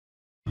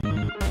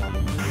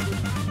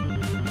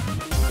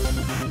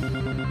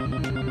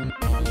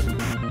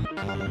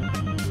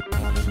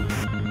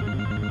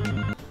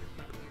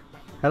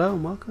Hello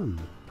and welcome.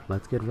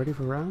 Let's get ready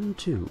for round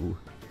 2.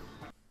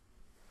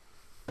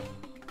 Alright,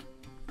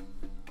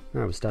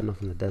 we're starting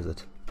off in the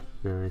desert.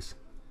 Nice.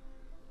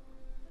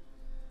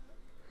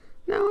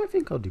 Now I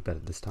think I'll do better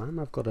this time.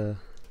 I've got a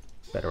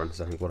better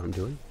understanding of what I'm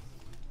doing.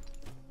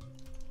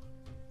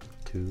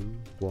 2,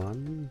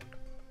 1,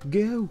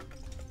 go!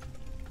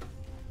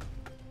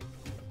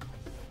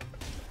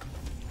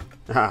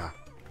 Ah!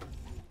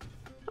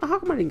 Oh, how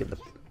come I didn't get the...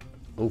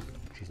 Oh,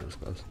 jeez, that was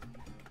close.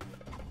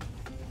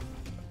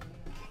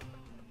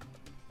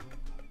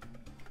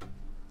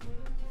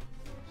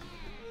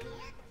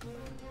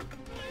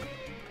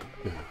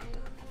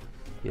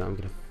 Yeah,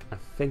 I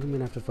think I'm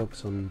gonna have to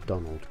focus on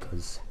Donald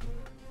because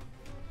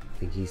I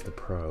think he's the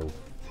pro.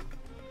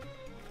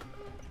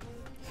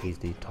 He's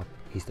the top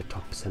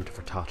center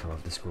for Tata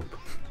of this group.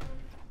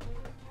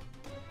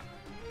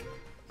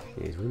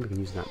 Yeah, he's really making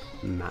use of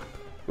that map.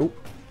 Oh.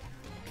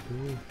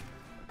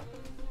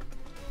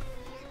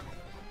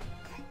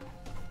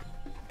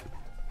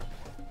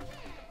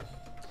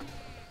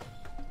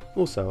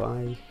 Also,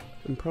 I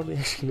am probably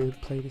actually going to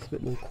play this a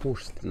bit more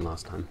cautious than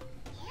last time.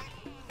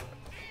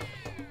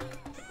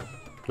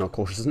 Not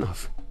cautious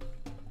enough.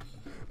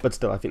 But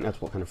still, I think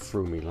that's what kind of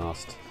threw me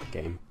last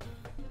game.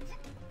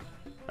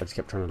 I just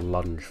kept trying to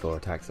lunge for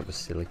attacks that was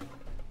silly.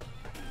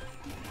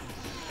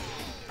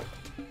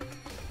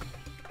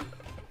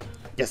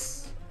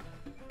 Yes!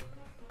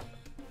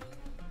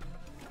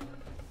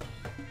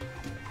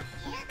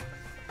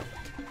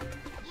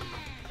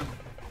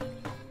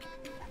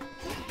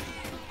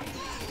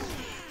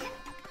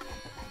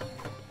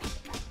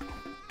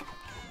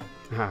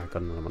 Ah,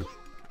 got another one.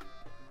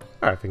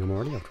 I think I'm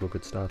already off to a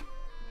good start.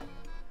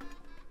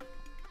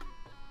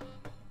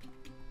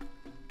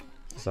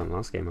 This time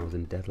last game I was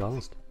in dead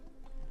last.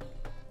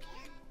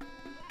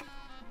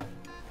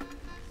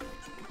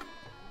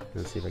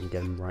 Let's see if I can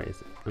get him right.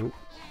 Oh.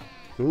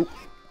 Oh.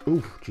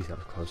 Ooh. Jeez, that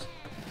was close.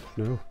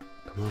 No.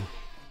 Come on.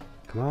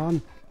 Come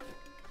on.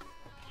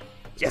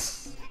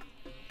 Yes!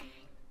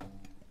 I'm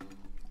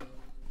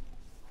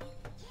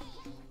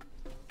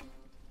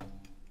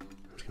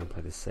just going to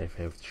play this safe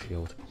here with the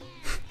shield.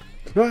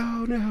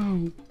 Oh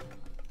no!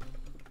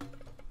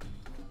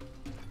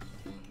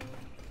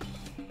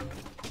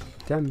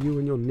 Damn you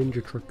and your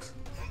ninja tricks.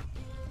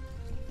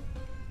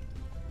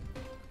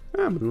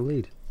 I'm in the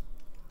lead.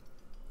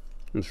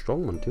 And a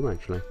strong one too,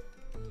 actually.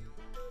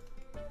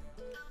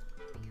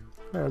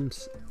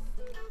 Alright,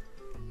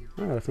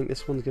 I think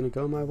this one's going to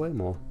go my way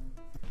more.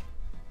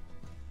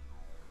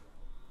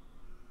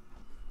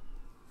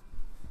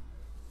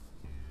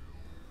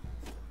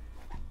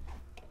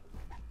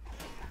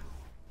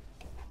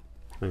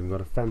 I've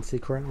got a fancy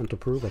crown to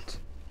prove it.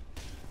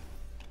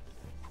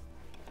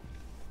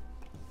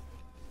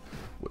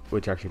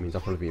 Which actually means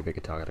I'll probably be a bigger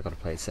target. I've got to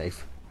play it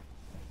safe.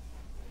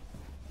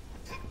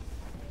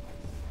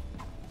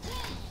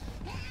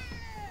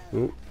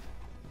 Ooh.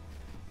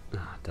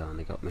 Ah, darn,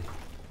 they got me.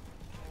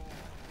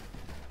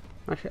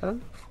 Actually, I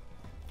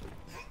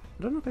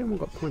don't know if anyone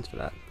got points for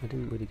that. I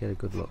didn't really get a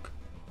good look.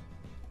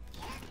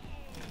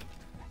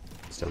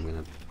 Still, I'm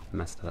going to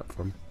mess that up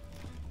for him.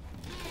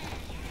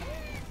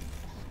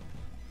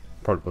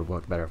 Probably would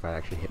work better if I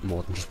actually hit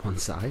more than just one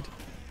side.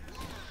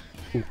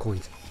 Ooh,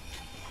 coins.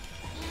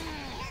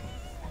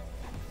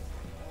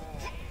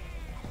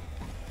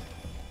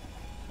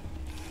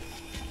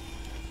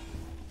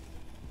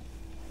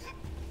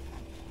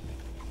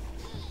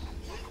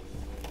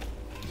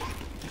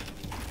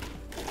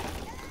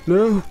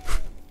 No!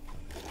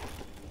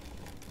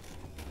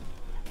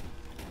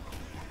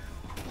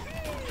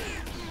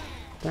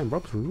 Damn,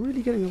 Rob's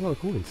really getting a lot of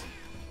coins.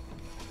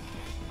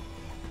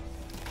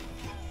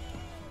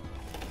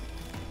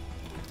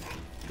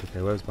 Okay,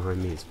 whoever's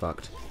behind me is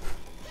fucked.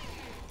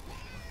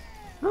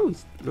 Oh,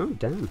 he's... Oh,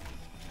 damn.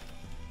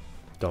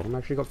 Donald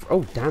actually got...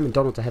 Oh, damn, and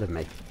Donald's ahead of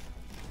me.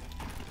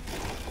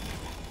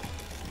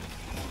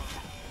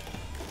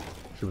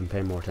 Should have been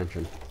paying more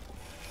attention.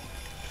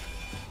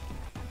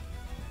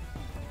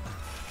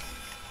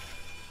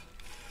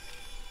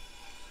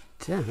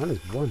 Damn, that is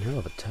one hell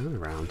of a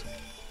turnaround.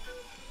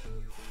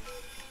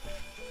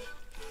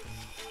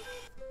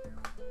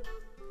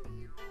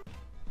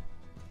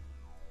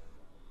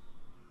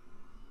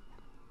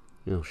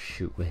 Oh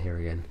shoot, we're here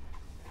again.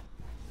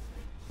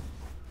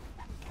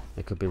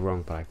 I could be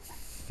wrong, but I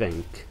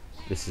think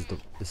this is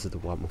the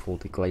one with all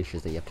the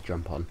glaciers that you have to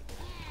jump on.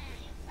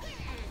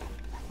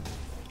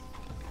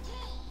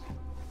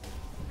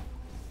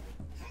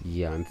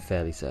 Yeah, I'm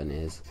fairly certain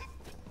it is.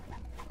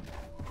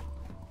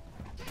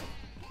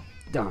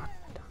 Darn.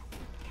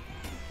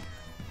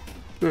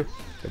 They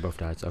both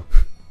died, so.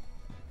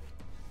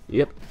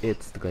 Yep,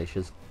 it's the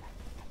glaciers.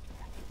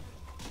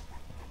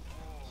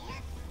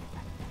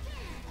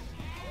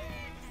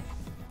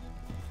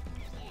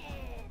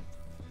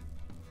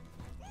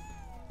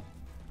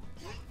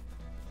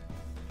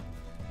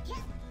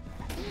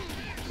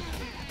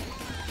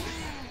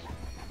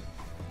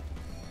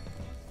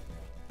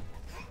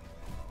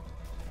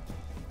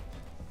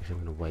 Actually, I'm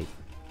gonna wait.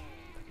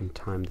 If I can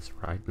time this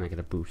right and I get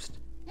a boost.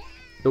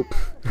 Nope,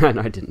 and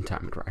I didn't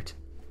time it right.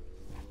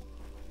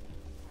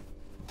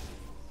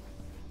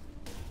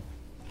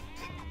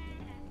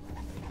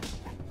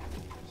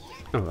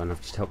 Oh, and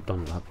I've just helped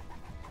Donald up.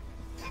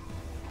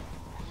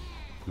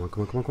 Come on,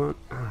 come on, come on, come on.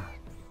 Ah.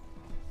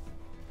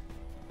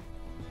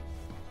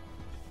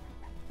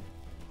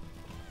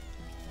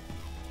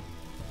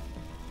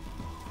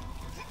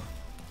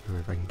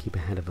 Alright, if I can keep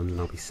ahead of him, then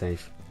I'll be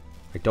safe.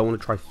 I don't want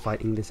to try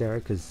fighting this area,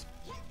 because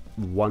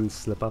one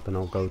slip up and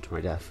I'll go to my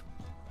death.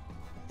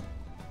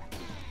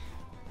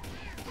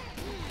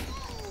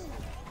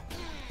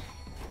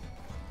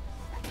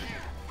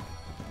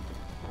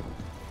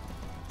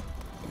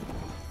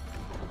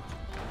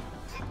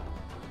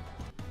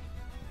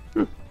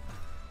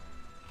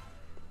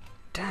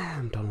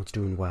 Damn, Donald's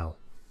doing well.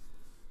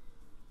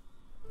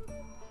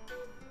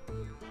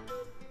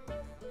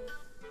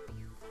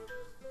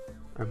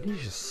 I mean,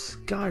 he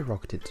just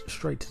skyrocketed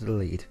straight to the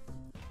lead.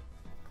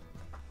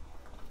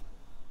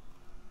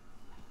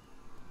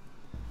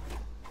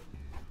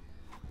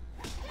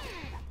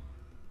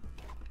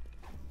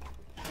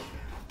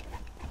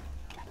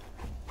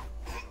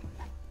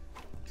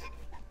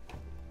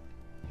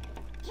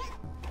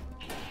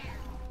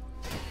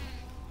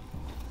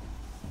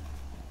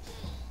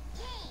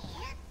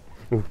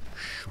 Oh,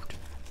 shoot.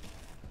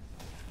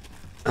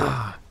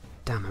 Ah,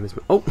 damn, I missed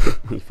my... Oh,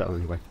 he fell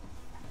anyway.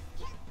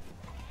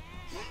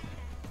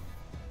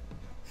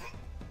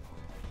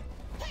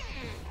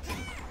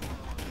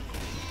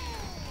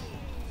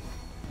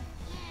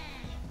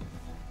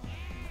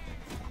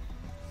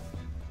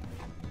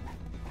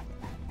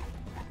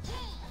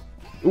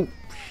 Oh,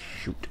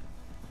 shoot.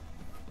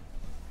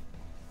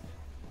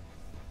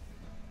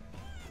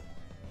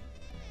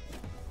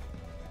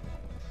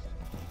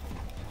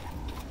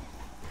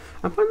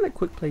 I find that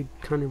Quick Play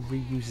kind of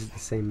reuses the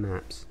same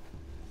maps.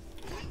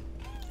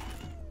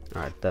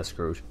 Alright, that's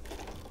screwed.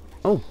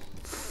 Oh,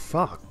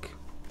 fuck.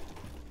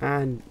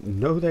 And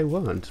no, they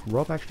weren't.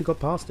 Rob actually got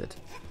past it.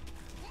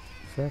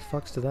 Fair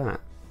fucks to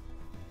that.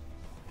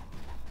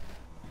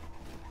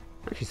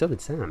 Actually, so did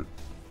Sam.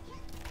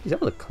 Jeez, that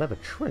was a clever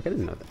trick. I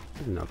didn't know that. I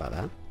didn't know about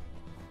that.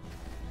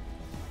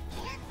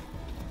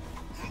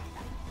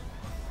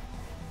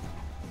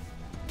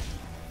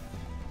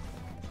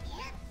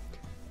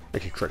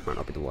 Actually, trick might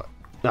not be the word.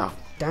 Ah,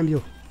 damn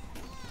you.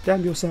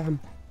 Damn you, Sam.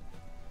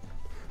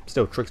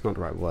 Still, trick's not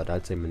the right word.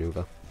 I'd say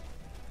maneuver.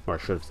 Or I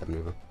should have said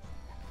maneuver.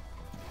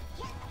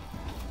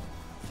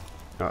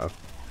 Uh-oh.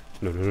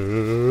 No, no, no,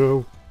 no, no,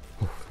 no.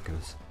 Oh, thank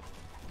goodness.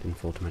 Didn't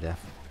fall to my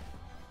death.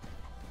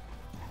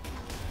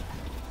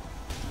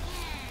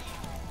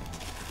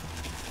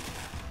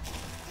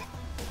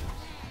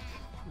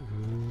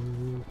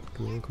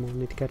 Come on, come on,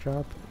 need to catch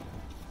up.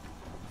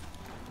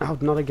 Oh,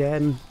 not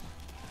again.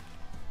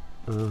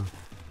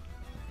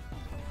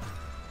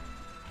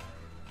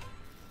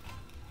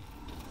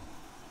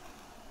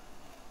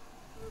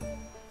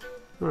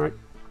 Alright,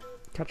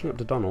 catching up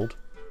to Donald,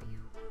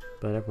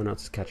 but everyone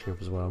else is catching up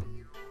as well.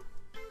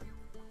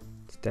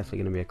 It's definitely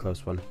going to be a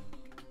close one.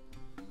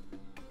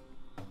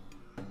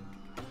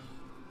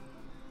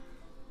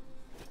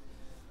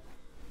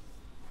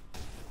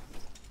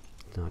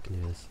 No, I can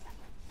do this.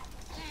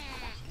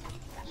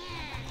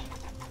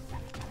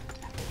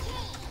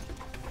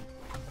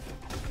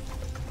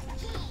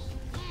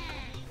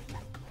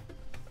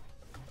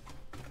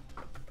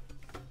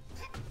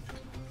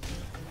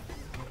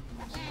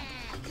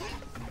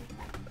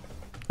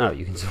 Oh,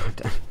 you can survive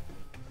that.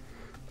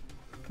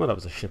 Well, that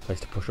was a shit place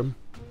to push him.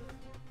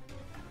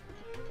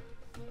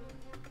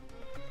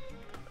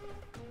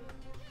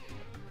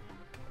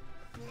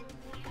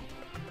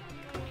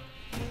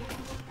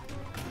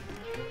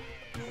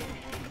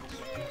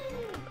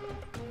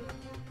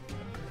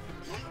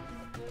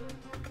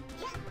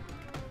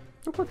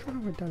 I'm quite sure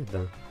how I died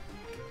there.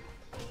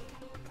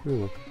 Oh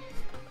well.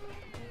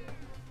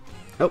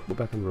 Oh, we're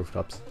back on the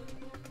rooftops.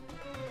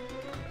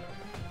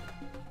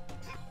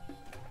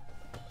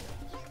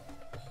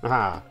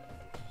 Aha!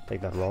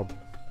 Take that, Rob.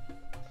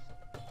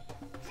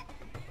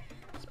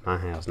 It's my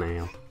house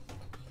now.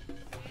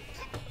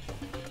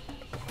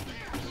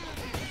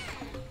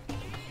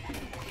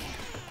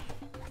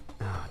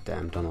 Ah,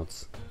 damn,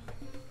 Donald's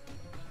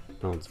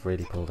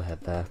really pulled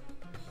ahead there.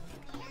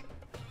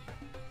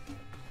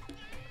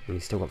 And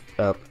he's still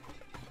got...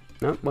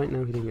 no, wait,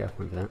 no, he didn't get a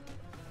point for that.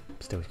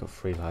 Still, he's got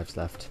 3 lives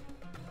left.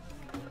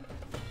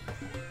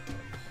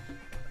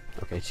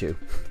 Okay, 2.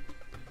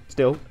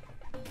 Still,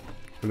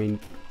 I mean...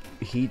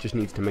 he just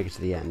needs to make it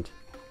to the end.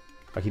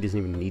 Like, he doesn't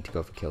even need to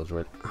go for kills,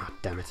 right? Ah,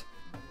 damn it.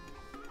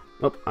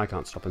 Oh, I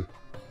can't stop him.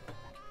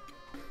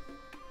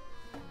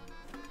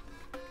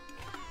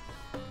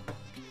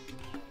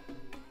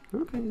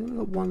 Okay, he's only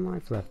got 1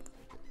 life left.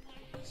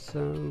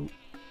 So...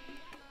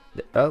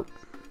 oh.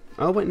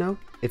 Oh, wait, no.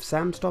 If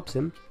Sam stops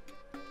him,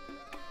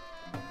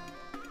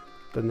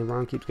 then the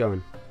round keeps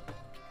going.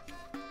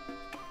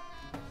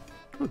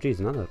 Oh, jeez,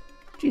 another...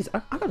 jeez,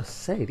 I gotta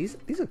say, these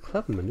are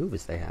clever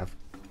maneuvers they have.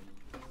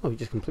 Oh, he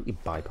just completely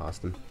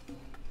bypassed them.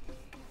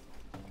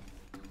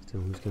 Still,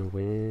 who's gonna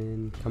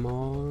win? Come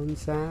on,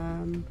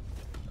 Sam.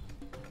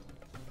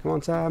 Come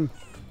on, Sam.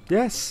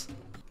 Yes!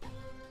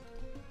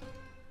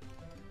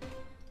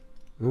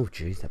 Oh,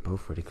 jeez, they're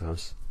both pretty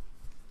close.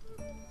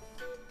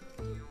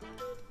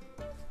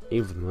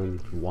 Even only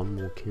one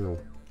more kill.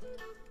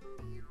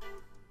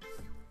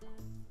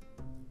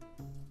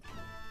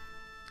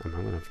 And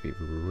I'm going to have to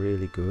be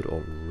really good or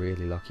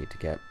really lucky to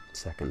get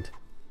second.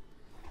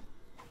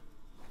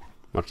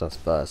 Much less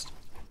first.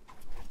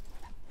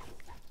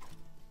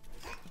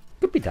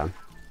 Could be done.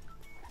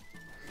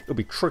 It'll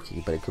be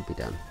tricky, but it could be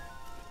done.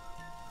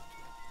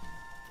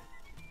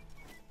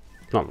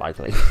 Not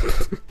likely.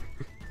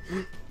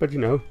 But you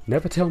know,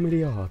 never tell me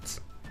the odds.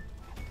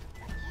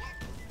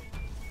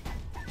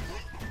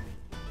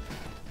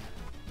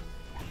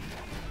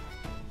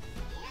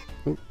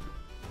 Ooh.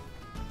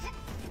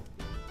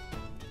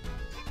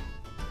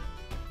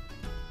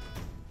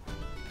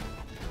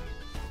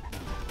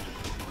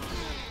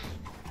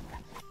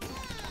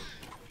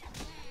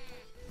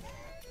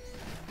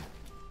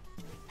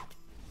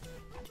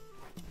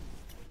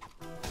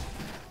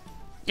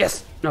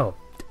 Yes! No!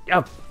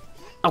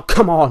 Oh,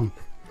 come on!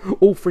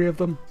 All three of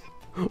them!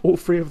 All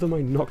three of them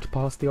I knocked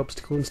past the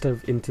obstacle instead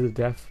of into the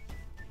death.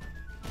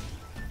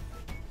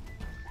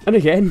 And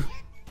again!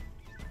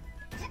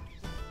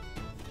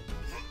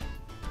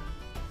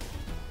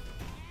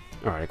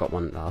 Alright, I got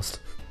one at last.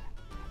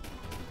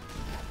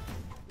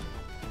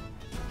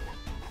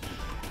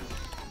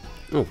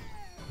 Oh, what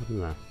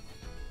happened there?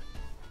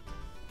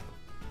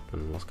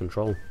 And lost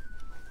control.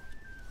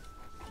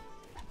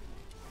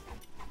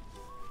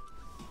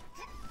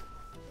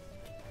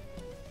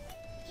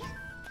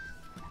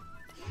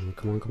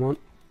 Come on, come on.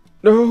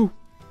 No!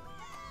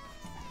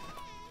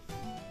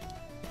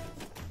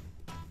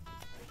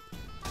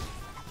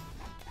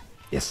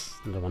 Yes,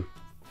 another one.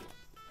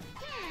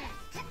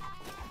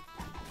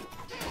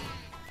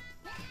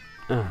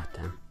 Ah,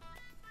 damn.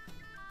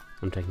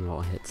 I'm taking a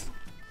lot of hits.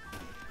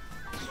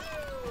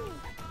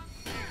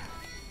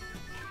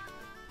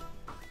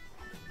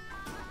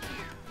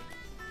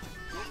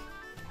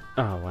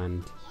 Oh,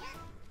 and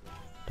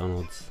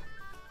Donald's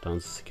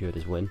secured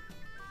his win.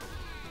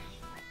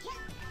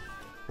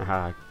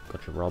 Aha,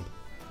 gotcha, Rob.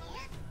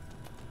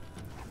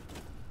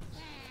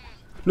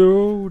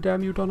 No,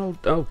 damn you, Donald.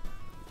 Oh.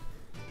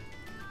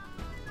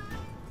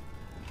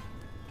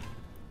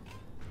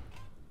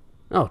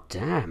 Oh,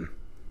 damn.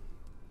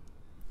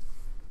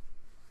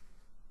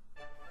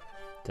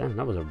 Damn,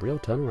 that was a real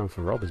turnaround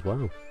for Rob as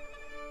well.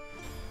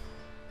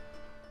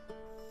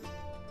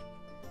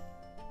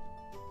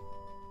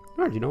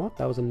 Alright, you know what?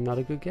 That was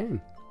another good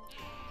game.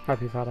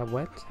 Happy if I had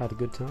wet, had a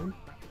good time.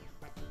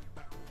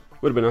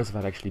 Would have been nice if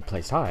I'd actually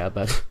placed higher,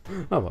 but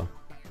oh well.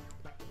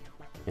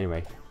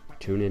 Anyway,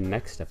 tune in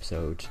next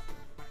episode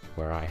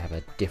where I have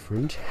a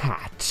different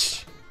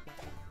hat,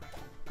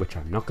 which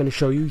I'm not going to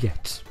show you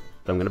yet,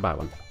 but I'm going to buy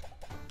one.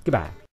 Goodbye.